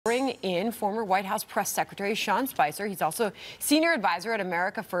and former White House press secretary Sean Spicer. He's also senior advisor at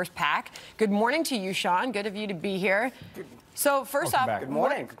America First PAC. Good morning to you, Sean. Good of you to be here. So first off, good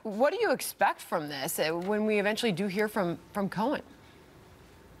morning. What do you expect from this when we eventually do hear from Cohen?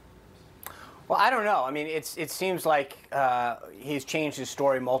 Well, I don't know. I mean, it seems like he's changed his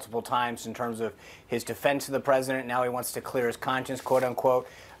story multiple times in terms of his defense of the president. Now he wants to clear his conscience, quote unquote.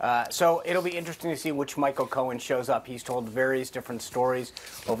 So it'll be interesting to see which Michael Cohen shows up. He's told various different stories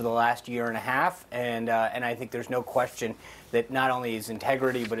over the last year and a half, and I think there's no question that not only his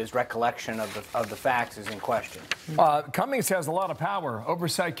integrity but his recollection of the facts is in question. Cummings has a lot of power.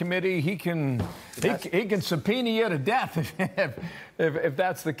 Oversight committee, he can subpoena you to death if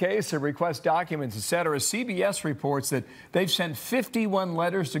that's the case, or request documents, etc. CBS reports that they've sent 51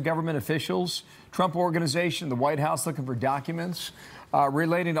 letters to government officials, Trump Organization, the White House, looking for documents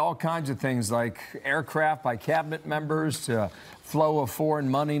relating to all kinds of things like aircraft by cabinet members, to flow of foreign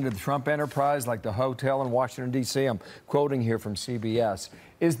money into the Trump enterprise, like the hotel in Washington, D.C. I'm quoting here from CBS.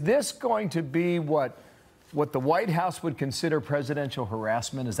 Is this going to be what the White House would consider presidential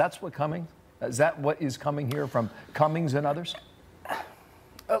harassment? Is that what is coming here from Cummings and others?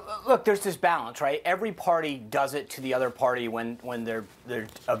 Look, there's this balance, right? Every party does it to the other party when they're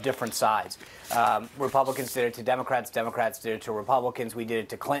of different sides. Republicans did it to Democrats. Democrats did it to Republicans. We did it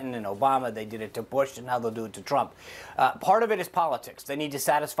to Clinton and Obama. They did it to Bush, and now they'll do it to Trump. Part of it is politics. They need to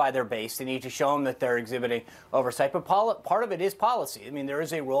satisfy their base. They need to show them that they're exhibiting oversight. But part of it is policy. I mean, there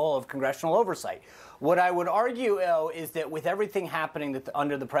is a role of congressional oversight. What I would argue, is that with everything happening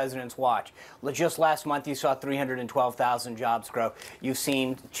under the president's watch, just last month you saw 312,000 jobs grow. You've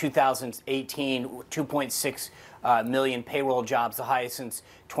seen 2018, 2.6 million payroll jobs, the highest since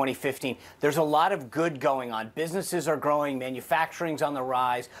 2015. There's a lot of good going on. Businesses are growing, manufacturing's on the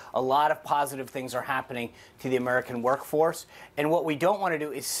rise. A lot of positive things are happening to the American workforce. And what we don't want to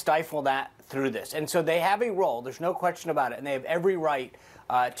do is stifle that through this. And so they have a role, there's no question about it, and they have every right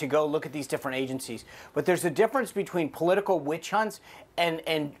to go look at these different agencies. But there's a difference between political witch hunts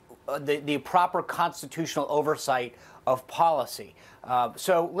and the proper constitutional oversight of policy.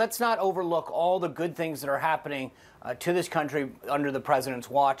 So let's not overlook all the good things that are happening to this country under the president's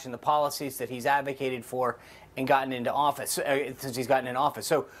watch and the policies that he's advocated for and gotten into office since he's gotten in office.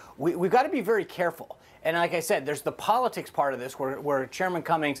 So we've got to be very careful. And like I said, there's the politics part of this where Chairman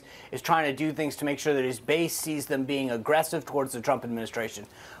Cummings is trying to do things to make sure that his base sees them being aggressive towards the Trump administration.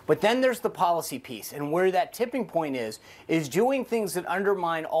 But then there's the policy piece, and where that tipping point is doing things that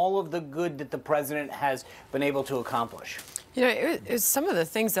undermine all of the good that the president has been able to accomplish. You know, it was some of the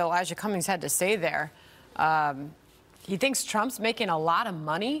things that Elijah Cummings had to say there. He thinks Trump's making a lot of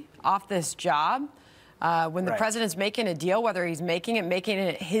money off this job. When the president's making a deal, whether he's making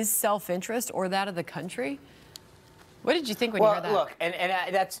it his self-interest or that of the country. What did you think when you heard that? Well, look,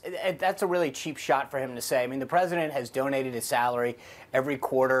 and that's a really cheap shot for him to say. I mean, the president has donated his salary every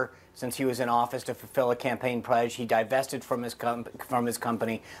quarter since he was in office to fulfill a campaign pledge. He divested from his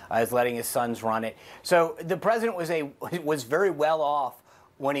company, is letting his sons run it. So the president was very well off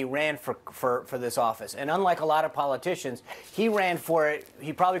when he ran for this office. And unlike a lot of politicians, he ran for it.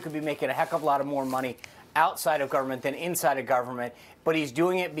 He probably could be making a heck of a lot of more money outside of government than inside of government, but he's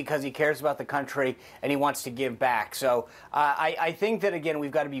doing it because he cares about the country and he wants to give back. So I think that, again,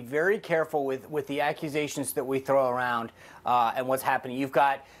 we've got to be very careful with the accusations that we throw around and what's happening. You've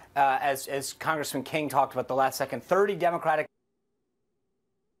got, as Congressman King talked about the last second, 30 Democratic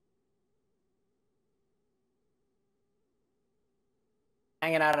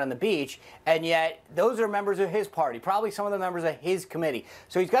hanging out on the beach, and yet those are members of his party, probably some of the members of his committee.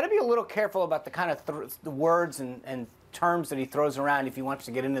 So he's got to be a little careful about the kind of the words and terms that he throws around if he wants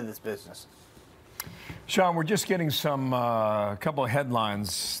to get into this business. Sean, we're just getting some couple of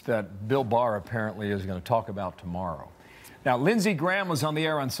headlines that Bill Barr apparently is going to talk about tomorrow. Now, Lindsey Graham was on the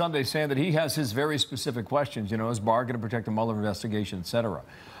air on Sunday saying that he has his very specific questions. You know, is Barr going to protect the Mueller investigation, et cetera?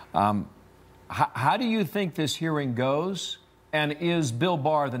 How do you think this hearing goes? And is Bill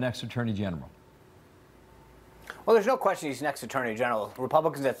Barr the next Attorney General? Well, there's no question he's next Attorney General.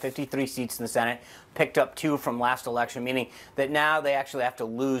 Republicans have 53 seats in the Senate, picked up 2 from last election, meaning that now they actually have to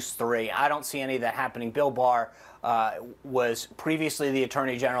lose 3. I don't see any of that happening. Bill Barr was previously the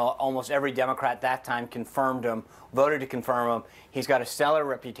Attorney General. Almost every Democrat that time confirmed him, voted to confirm him. He's got a stellar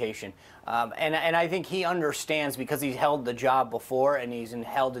reputation. And I think he understands, because he's held the job before and he's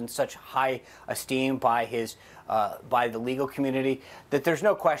held in such high esteem by the legal community, that there's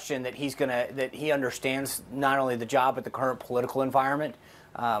no question that he understands not only the job but the current political environment.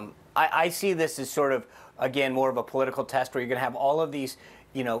 I see this as sort of, again, more of a political test where you're going to have all of these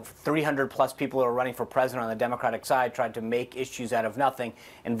 300 plus people who are running for president on the Democratic side tried to make issues out of nothing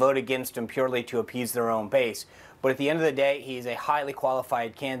and vote against him purely to appease their own base. But at the end of the day, he's a highly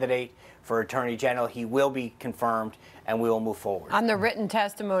qualified candidate for Attorney General. He will be confirmed, and we will move forward. On the written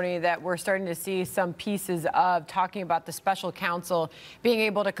testimony that we're starting to see some pieces of, talking about the special counsel being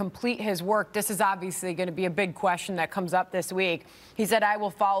able to complete his work, this is obviously going to be a big question that comes up this week. He said, I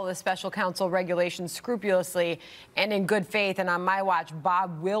will follow the special counsel regulations scrupulously and in good faith, and on my watch,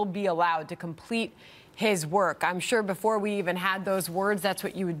 Bob will be allowed to complete his work. I'm sure before we even had those words, that's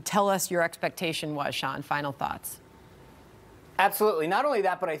what you would tell us your expectation was, Sean. Final thoughts. Absolutely. Not only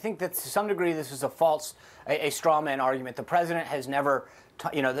that, but I think that to some degree this is a straw man argument. The president has never,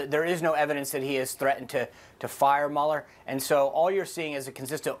 there is no evidence that he has threatened to fire Mueller. And so all you're seeing is a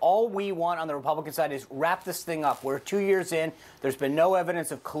consistent, all we want on the Republican side is wrap this thing up. We're 2 years in. There's been no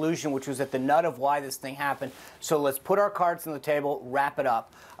evidence of collusion, which was at the nut of why this thing happened. So let's put our cards on the table, wrap it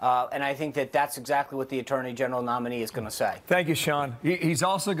up. And I think that that's exactly what the Attorney General nominee is going to say. Thank you, Sean. He's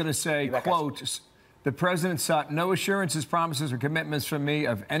also going to say, quote, the president sought no assurances, promises, or commitments from me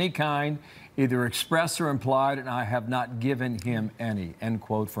of any kind, either expressed or implied, and I have not given him any, end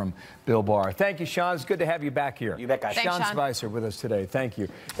quote from Bill Barr. Thank you, Sean. It's good to have you back here. You bet, guys. Thanks, Sean Sean Spicer with us today. Thank you.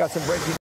 Got some breaking